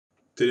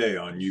Today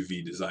on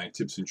UV Design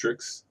Tips and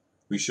Tricks,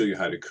 we show you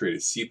how to create a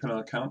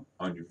Cpanel account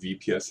on your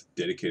VPS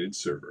dedicated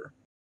server.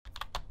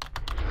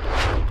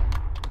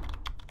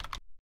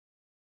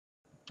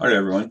 Alright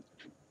everyone,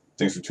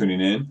 thanks for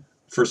tuning in.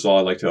 First of all,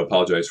 I'd like to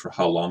apologize for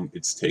how long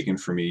it's taken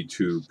for me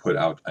to put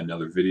out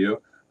another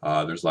video.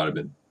 There's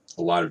a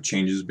lot of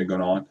changes been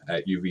going on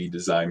at UV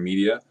Design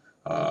Media.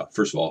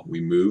 First of all,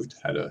 we moved,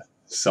 had to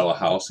sell a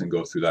house and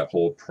go through that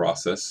whole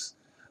process.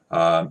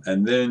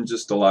 And then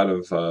just a lot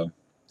of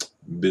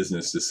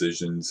business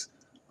decisions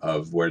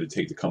of where to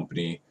take the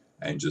company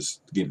and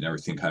just getting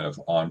everything kind of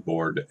on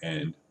board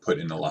and put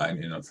in a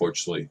line. And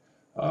unfortunately,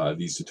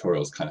 these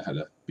tutorials kind of had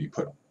to be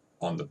put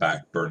on the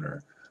back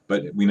burner.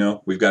 But we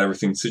know we've got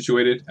everything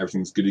situated,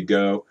 everything's good to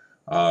go.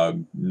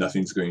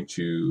 Nothing's going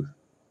to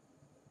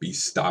be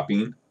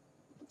stopping.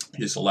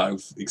 Just a lot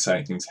of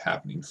exciting things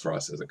happening for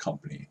us as a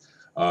company.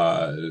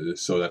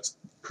 So that's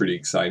pretty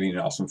exciting and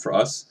awesome for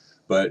us.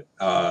 But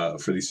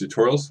for these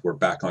tutorials, we're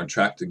back on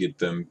track to get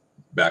them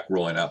back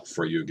rolling out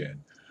for you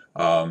again.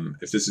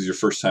 If this is your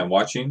first time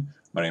watching,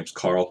 my name's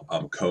Carl.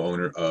 I'm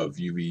co-owner of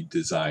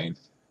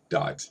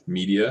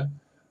uvdesign.media.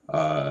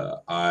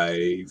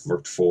 I've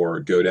worked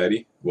for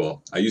GoDaddy.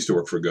 Well, I used to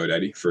work for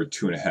GoDaddy for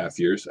 2.5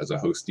 years as a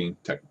hosting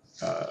tech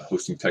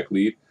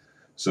lead.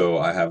 So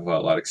I have a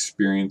lot of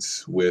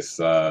experience with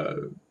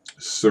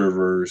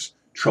servers,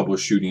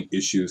 troubleshooting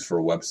issues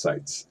for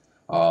websites.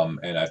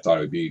 And I thought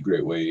it would be a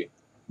great way,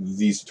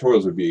 these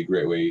tutorials would be a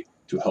great way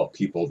to help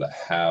people that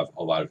have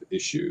a lot of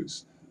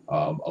issues.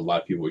 A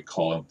lot of people would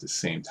call them the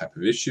same type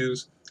of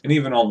issues. And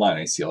even online,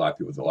 I see a lot of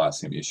people with a lot of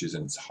same issues,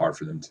 and it's hard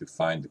for them to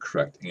find the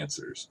correct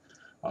answers.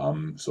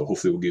 So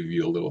hopefully we'll give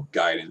you a little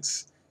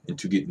guidance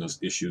into getting those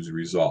issues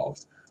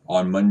resolved.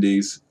 On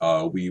Mondays,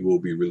 we will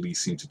be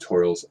releasing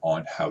tutorials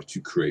on how to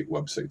create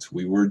websites.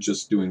 We were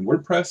just doing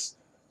WordPress,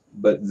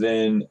 but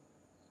then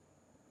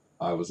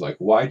I was like,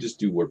 why just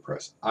do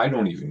WordPress? I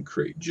don't even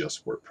create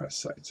just WordPress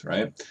sites,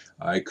 right?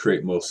 I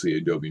create mostly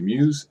Adobe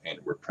Muse and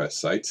WordPress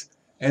sites,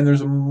 and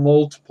there's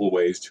multiple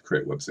ways to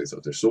create websites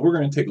out there. So we're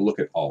going to take a look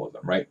at all of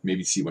them, right?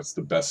 Maybe see what's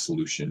the best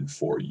solution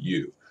for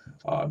you,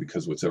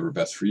 because what's ever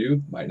best for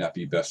you might not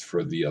be best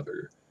for the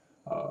other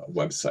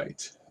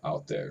website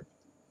out there.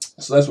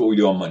 So that's what we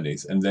do on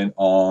Mondays. And then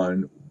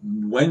on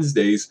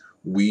Wednesdays,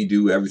 we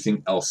do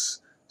everything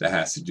else that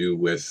has to do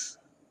with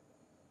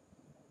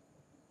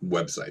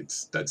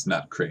websites that's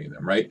not creating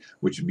them, right?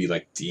 Which would be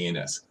like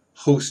DNS,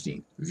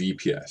 hosting,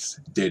 VPS,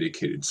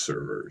 dedicated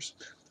servers,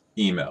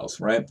 emails,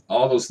 right?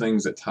 All those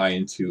things that tie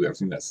into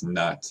everything that's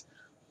not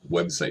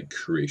website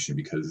creation,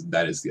 because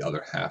that is the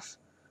other half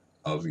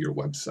of your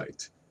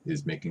website,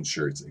 is making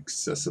sure it's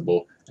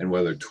accessible and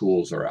whether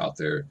tools are out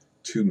there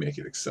to make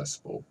it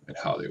accessible and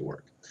how they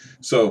work.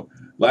 So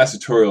last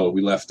tutorial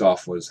we left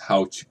off was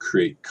how to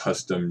create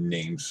custom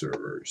name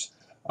servers.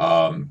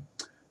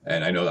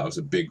 And I know that was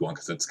a big one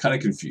because that's kind of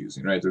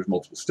confusing, right? There's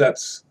multiple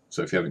steps.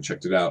 So if you haven't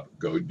checked it out,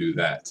 go do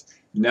that.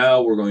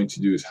 Now we're going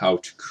to do is how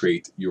to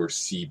create your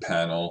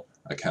Cpanel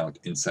account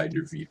inside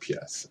your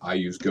VPS. I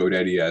use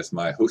GoDaddy as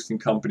my hosting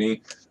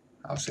company.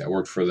 Obviously I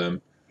worked for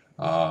them.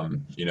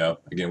 You know,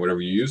 again,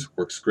 whatever you use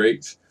works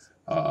great.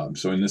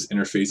 So in this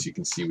interface, you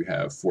can see we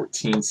have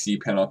 14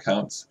 Cpanel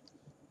accounts.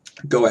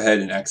 Go ahead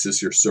and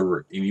access your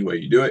server any way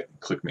you do it.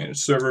 Click Manage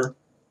Server,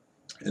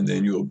 and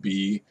then you'll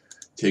be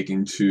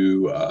taken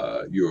to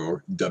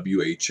your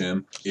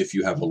WHM if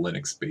you have a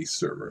Linux-based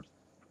server.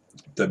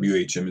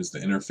 WHM is the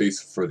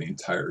interface for the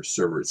entire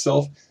server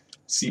itself.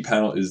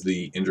 Cpanel is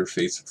the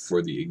interface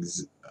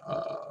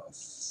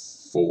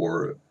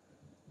for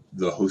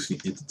the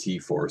hosting entity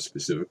for a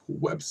specific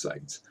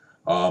website.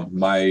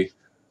 My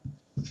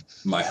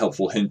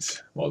helpful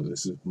hint, well,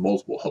 this is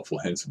multiple helpful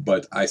hints,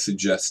 but I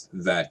suggest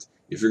that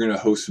if you're going to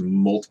host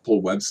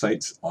multiple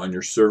websites on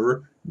your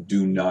server,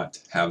 do not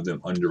have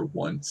them under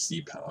one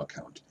Cpanel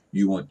account.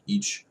 You want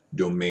each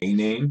domain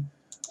name,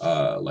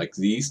 like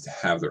these, to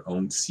have their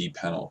own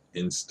Cpanel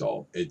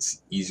install.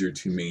 It's easier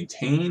to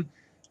maintain,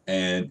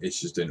 and it's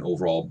just an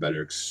overall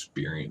better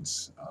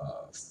experience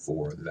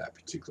for that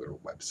particular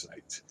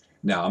website.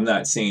 Now, I'm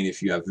not saying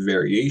if you have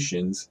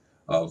variations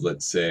of,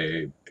 let's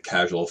say,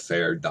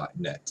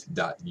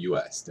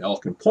 casualaffair.net.us. They all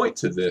can point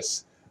to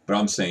this, but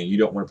I'm saying you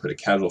don't want to put a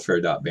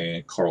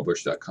casualaffair.band,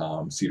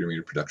 carlbush.com,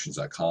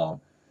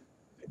 cedarmeterproductions.com,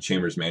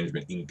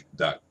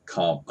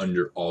 chambersmanagementinc.com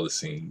under all the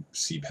same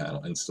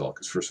Cpanel install,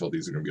 because first of all,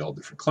 these are going to be all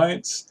different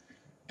clients,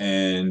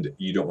 and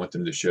you don't want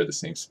them to share the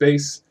same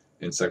space,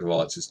 and second of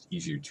all, it's just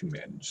easier to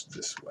manage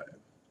this way.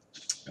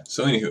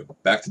 So anywho,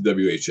 back to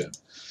WHM.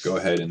 Go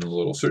ahead in the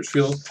little search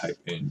field, type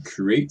in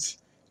create,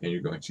 and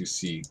you're going to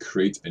see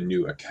create a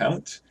new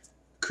account.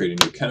 Create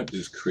a new account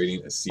is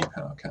creating a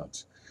Cpanel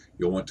account.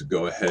 You'll want to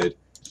go ahead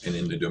and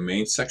in the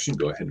domain section,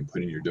 go ahead and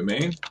put in your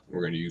domain.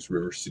 We're going to use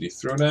River City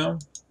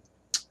Throwdown.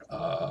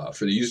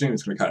 For the username,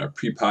 it's going to kind of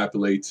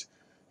pre-populate,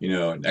 you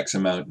know, an X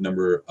amount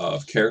number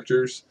of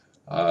characters.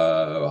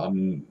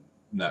 I'm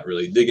not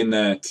really digging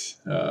that.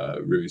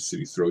 River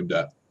City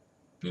Throwdown.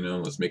 You know,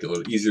 let's make it a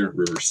little easier.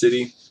 River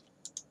City.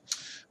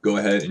 Go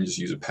ahead and just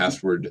use a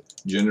password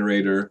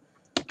generator.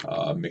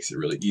 Makes it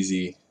really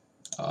easy.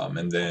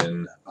 And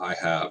then I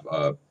have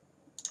a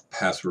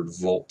password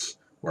vault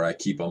where I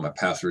keep all my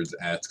passwords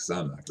at, because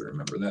I'm not going to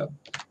remember that.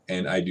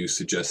 And I do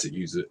suggest that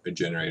you use a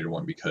generated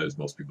one, because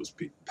most people's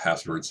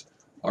passwords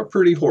are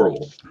pretty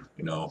horrible,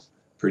 you know,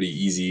 pretty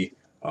easy.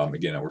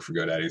 Again, I work for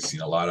GoDaddy. I've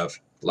seen a lot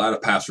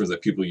of passwords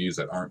that people use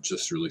that aren't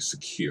just really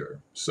secure.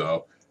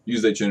 So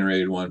use that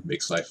generated one,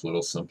 makes life a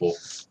little simple.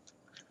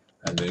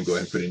 And then go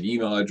ahead and put an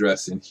email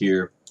address in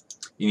here.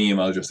 Any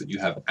email address that you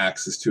have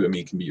access to. I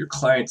mean, it can be your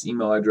client's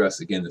email address.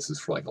 Again, this is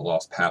for like a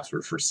lost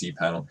password for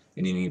Cpanel,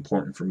 and any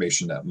important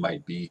information that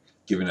might be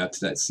given out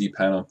to that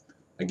Cpanel.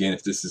 Again,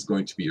 if this is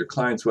going to be your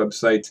client's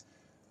website,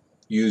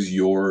 use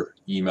your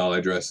email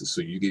address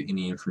so you get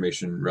any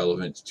information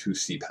relevant to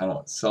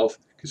Cpanel itself,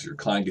 because your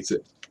client gets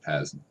it,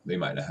 as they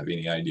might not have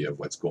any idea of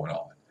what's going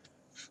on.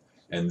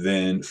 And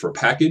then for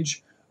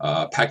packages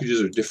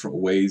are different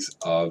ways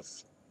of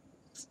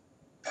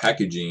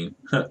packaging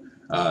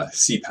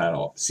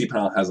Cpanel.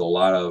 Cpanel has a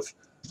lot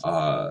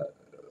of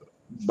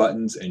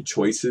buttons and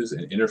choices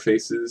and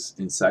interfaces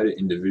inside it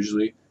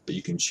individually that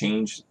you can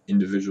change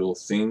individual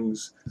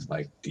things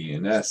like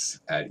DNS,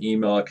 add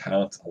email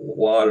accounts, a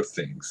lot of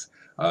things.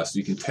 So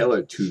you can tailor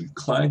it to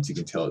clients, you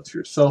can tailor it to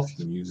yourself, you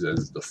can use it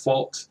as a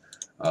default.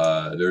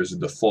 There's a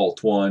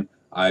default one.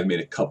 I've made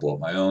a couple of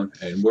my own,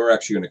 and we're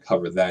actually going to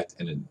cover that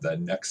in the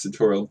next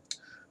tutorial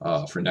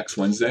for next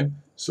Wednesday.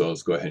 So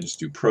let's go ahead and just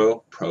do Pro.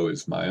 Pro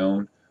is my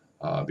own.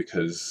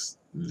 Because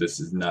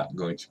this is not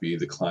going to be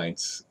the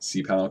client's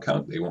Cpanel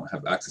account. They won't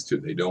have access to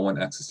it. They don't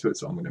want access to it,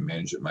 so I'm going to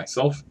manage it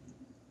myself.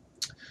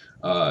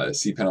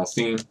 Cpanel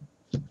theme,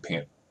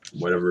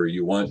 whatever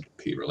you want.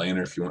 Peter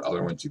Lanner, if you want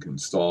other ones, you can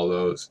install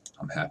those.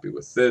 I'm happy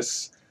with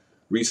this.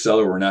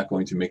 Reseller, we're not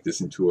going to make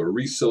this into a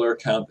reseller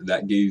account.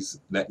 That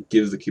gives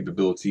the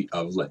capability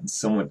of letting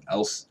someone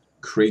else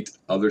create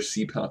other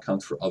Cpanel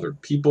accounts for other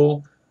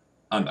people.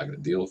 I'm not going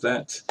to deal with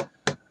that.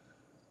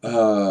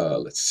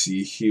 Let's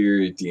see here,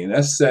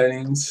 DNS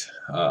settings.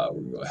 We're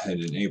going to go ahead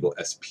and enable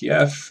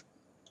SPF.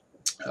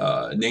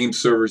 Name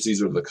servers,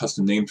 these are the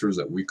custom name servers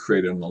that we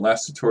created in the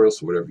last tutorial,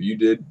 so whatever you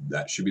did,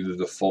 that should be the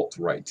default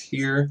right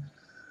here.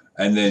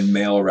 And then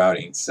mail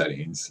routing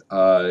settings.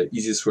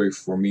 Easiest way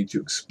for me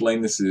to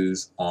explain this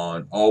is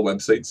on all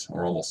websites,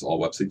 or almost all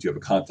websites, you have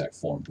a contact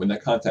form. When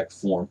that contact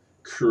form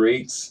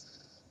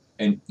creates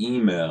an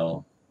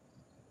email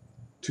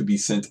to be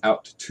sent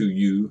out to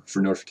you for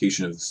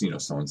notification of,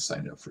 someone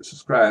signed up for a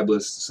subscribe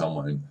list,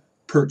 someone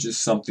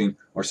purchased something,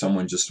 or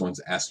someone just wants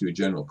to ask you a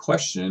general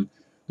question,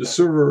 the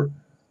server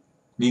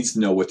needs to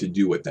know what to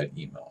do with that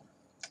email.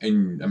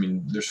 And I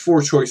mean, there's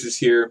 4 choices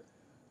here,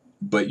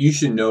 but you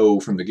should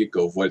know from the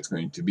get-go of what it's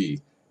going to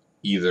be.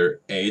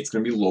 Either A, it's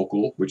going to be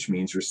local, which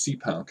means your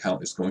Cpanel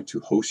account is going to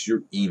host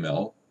your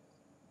email,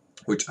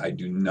 which I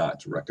do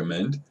not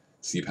recommend.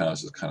 Cpanel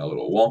is just kind of a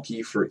little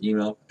wonky for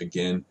email.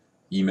 Again,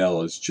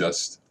 email is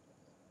just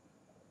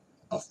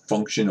a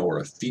function or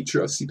a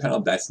feature of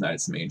Cpanel. That's not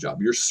its main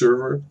job. Your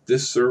server,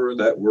 this server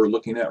that we're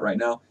looking at right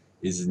now,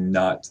 is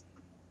not,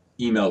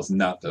 email is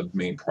not the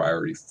main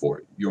priority for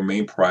it. Your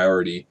main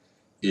priority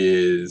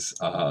is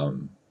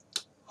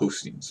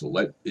hosting. So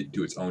let it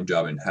do its own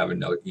job and have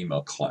another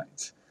email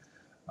client.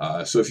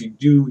 So if you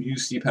do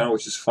use Cpanel,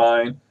 which is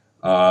fine,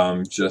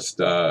 just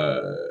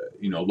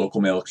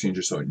local mail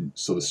exchanger,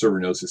 so the server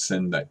knows to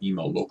send that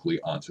email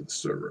locally onto the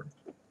server.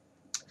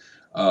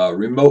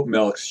 Remote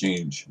mail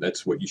exchange,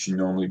 that's what you should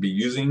normally be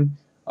using.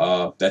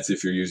 That's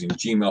if you're using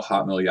Gmail,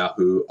 Hotmail,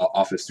 Yahoo,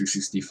 Office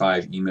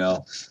 365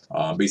 email,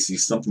 basically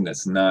something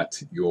that's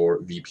not your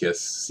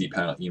VPS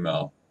Cpanel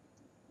email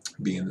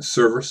being the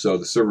server. So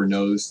the server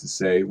knows to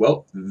say,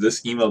 well,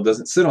 this email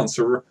doesn't sit on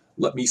server,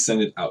 let me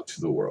send it out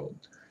to the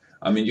world.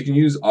 I mean, you can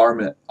use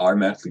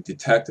automatically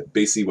detect.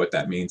 Basically what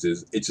that means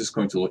is it's just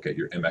going to look at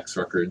your MX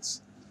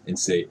records and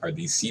say, are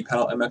these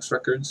Cpanel MX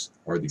records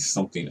or are these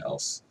something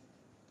else?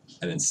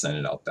 And then send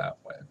it out that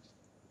way.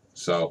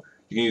 So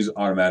you can use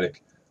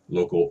automatic,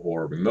 local,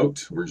 or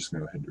remote. We're just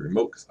going to go ahead and do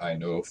remote because I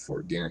know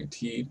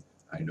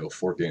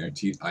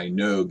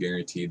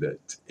guaranteed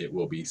that it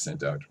will be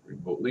sent out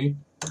remotely.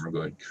 And we're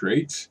going to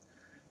create.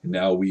 And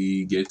now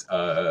we get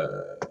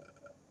a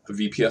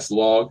VPS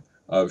log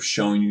of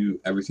showing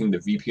you everything the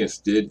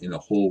VPS did in a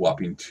whole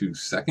whopping 2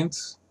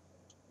 seconds.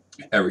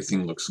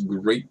 Everything looks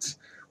great.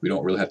 We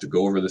don't really have to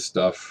go over this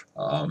stuff.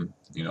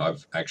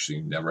 I've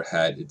actually never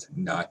had it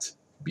not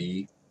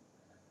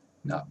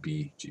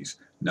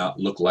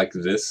look like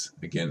this.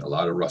 Again, a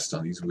lot of rust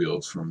on these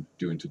wheels from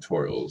doing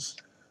tutorials.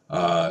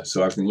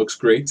 So everything looks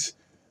great. So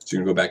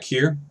you're going to go back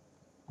here.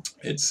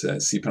 It's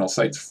Cpanel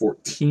sites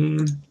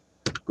 14.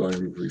 Going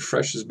to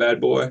refresh this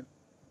bad boy.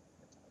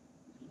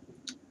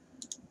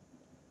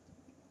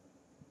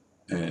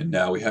 And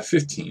now we have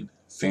 15.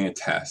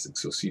 Fantastic.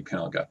 So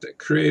Cpanel got that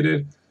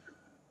created.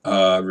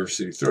 River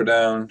City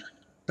Throwdown.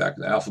 Back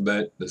to the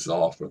alphabet. This is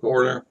all alphabetical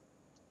order.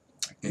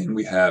 And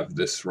we have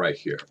this right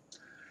here.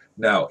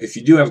 Now, if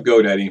you do have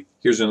GoDaddy,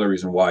 here's another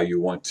reason why you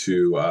want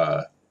to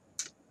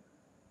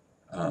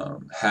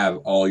have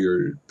all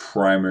your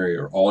primary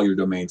or all your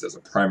domains as a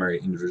primary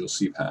individual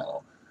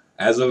Cpanel.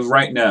 as of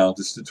right now,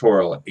 this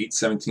tutorial at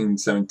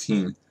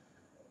 8/17/17,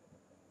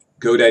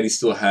 GoDaddy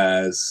still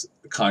has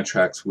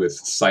contracts with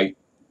SiteLock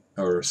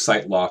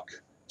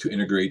to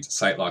integrate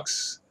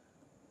SiteLock's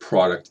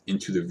product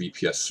into the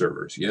VPS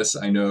servers. Yes,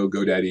 I know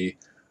GoDaddy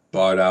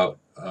bought out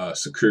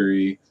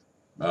Security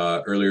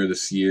earlier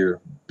this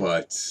year,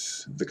 but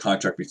the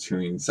contract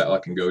between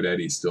SiteLock and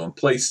GoDaddy is still in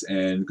place,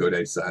 and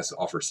GoDaddy still has to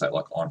offer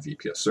SiteLock on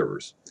VPS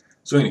servers.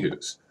 So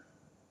anywho,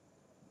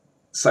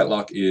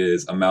 SiteLock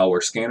is a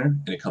malware scanner,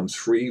 and it comes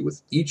free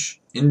with each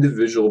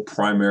individual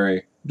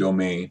primary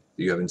domain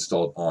that you have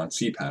installed on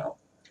Cpanel.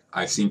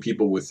 I've seen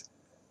people with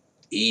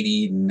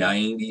 80,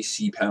 90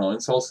 Cpanel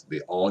installs.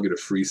 They all get a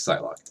free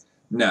SiteLock.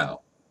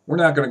 Now, we're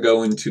not going to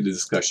go into the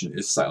discussion,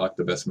 is SiteLock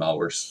the best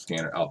malware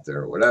scanner out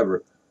there or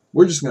whatever.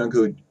 We're just going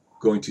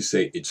to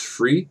say it's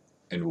free,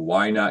 and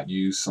why not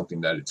use something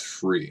that it's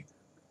free.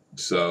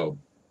 So,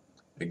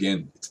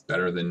 again, it's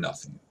better than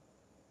nothing.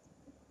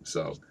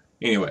 So,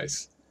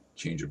 anyways,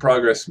 change of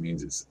progress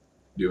means it's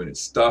doing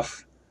its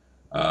stuff.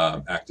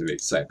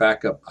 Activate site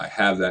backup. I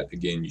have that.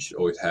 Again, you should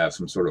always have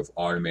some sort of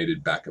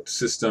automated backup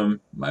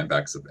system. Mine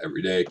backs up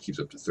every day. It keeps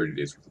up to 30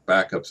 days worth of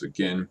backups.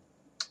 Again,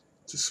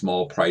 it's a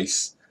small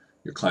price.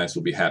 Your clients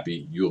will be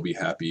happy. You'll be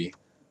happy.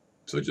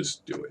 So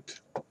just do it.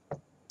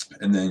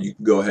 And then you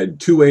can go ahead.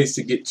 2 ways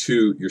to get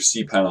to your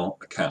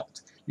Cpanel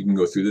account. You can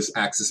go through this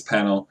access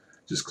panel.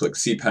 Just click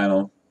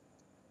Cpanel,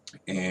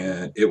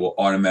 and it will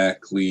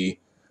automatically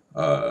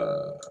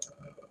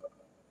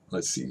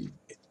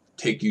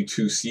take you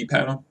to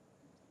Cpanel.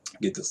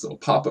 Get this little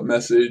pop-up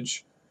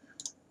message.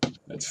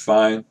 That's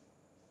fine.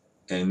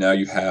 And now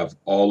you have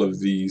all of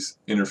these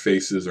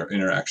interfaces or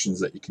interactions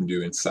that you can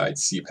do inside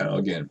Cpanel.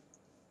 Again,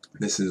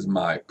 this is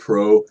my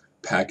Pro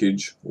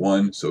Package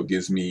 1, so it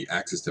gives me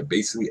access to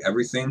basically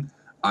everything.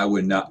 I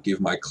would not give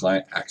my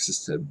client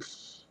access to,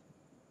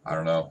 I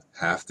don't know,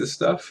 half this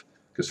stuff.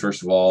 Because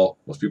first of all,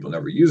 most people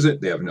never use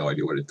it. They have no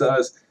idea what it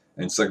does.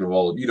 And second of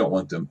all, you don't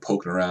want them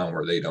poking around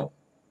where they don't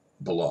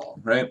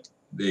belong, right?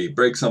 They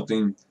break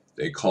something,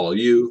 they call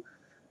you,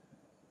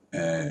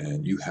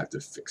 and you have to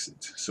fix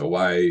it. So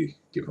why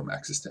give them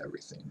access to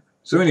everything?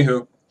 So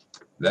anywho,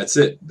 that's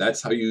it.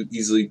 That's how you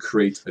easily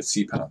create a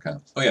Cpanel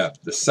account. Oh yeah,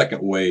 the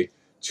second way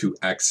to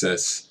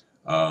access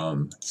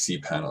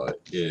Cpanel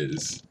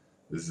is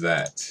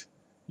that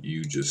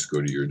you just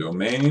go to your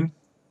domain,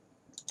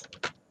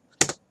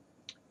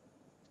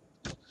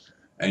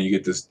 and you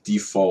get this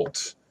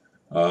default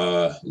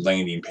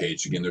landing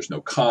page. Again, there's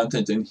no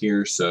content in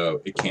here,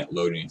 so it can't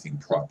load anything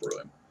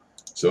properly.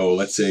 So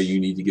let's say you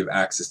need to give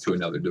access to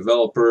another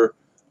developer,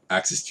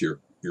 access to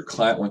your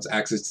client wants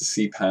access to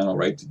Cpanel,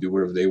 right, to do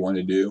whatever they want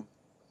to do.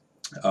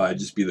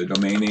 Just be the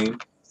domain name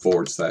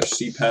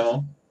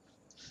 /Cpanel.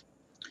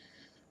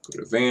 Go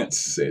to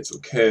advanced, say it's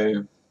okay.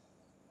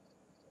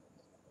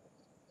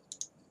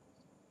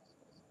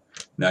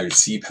 Now your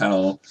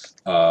Cpanel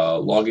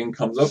login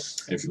comes up,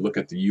 and if you look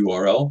at the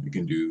URL, you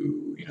can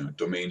do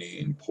domain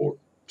name port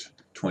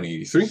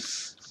 2083,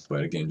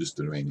 but again, just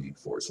the domain name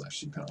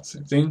 /Cpanel,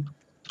 same thing.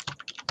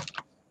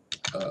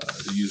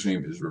 The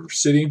username is River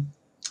City.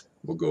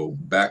 We'll go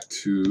back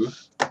to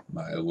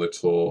my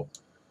little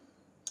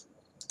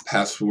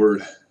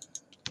password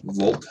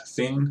vault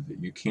thing that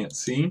you can't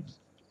see.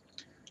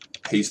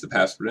 Paste the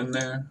password in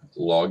there,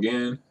 log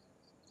in,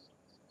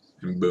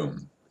 and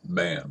boom,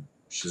 bam,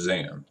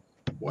 shazam,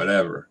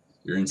 whatever.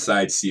 You're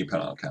inside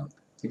Cpanel account.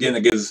 Again,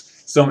 that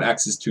gives someone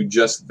access to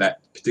just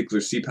that particular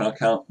Cpanel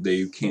account.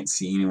 They can't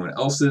see anyone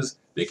else's.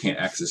 They can't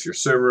access your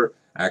server,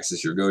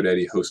 access your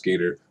GoDaddy,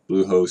 HostGator,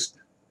 Bluehost,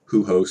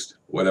 WhoHost,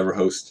 whatever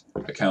host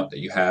account that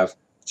you have,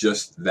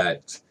 just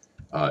that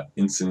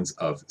instance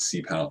of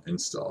Cpanel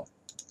install.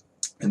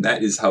 And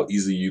that is how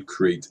easily you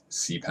create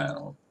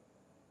Cpanel.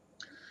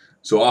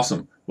 So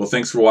awesome. Well,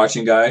 thanks for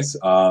watching, guys.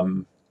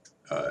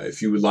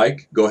 If you would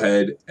like, go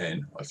ahead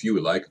and,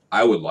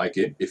 I would like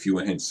it if you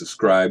went ahead and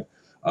subscribe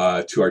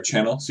to our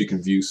channel so you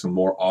can view some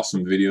more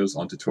awesome videos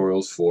on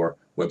tutorials for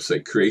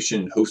website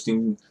creation and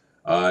hosting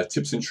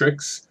tips and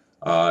tricks.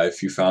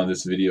 If you found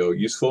this video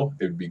useful,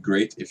 it would be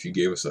great if you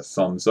gave us a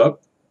thumbs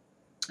up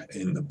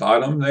in the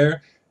bottom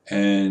there.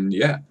 And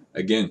yeah,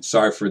 again,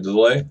 sorry for the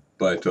delay,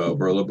 but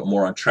we're a little bit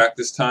more on track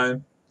this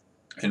time,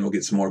 and we'll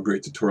get some more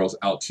great tutorials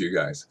out to you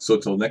guys. So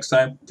until next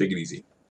time, take it easy.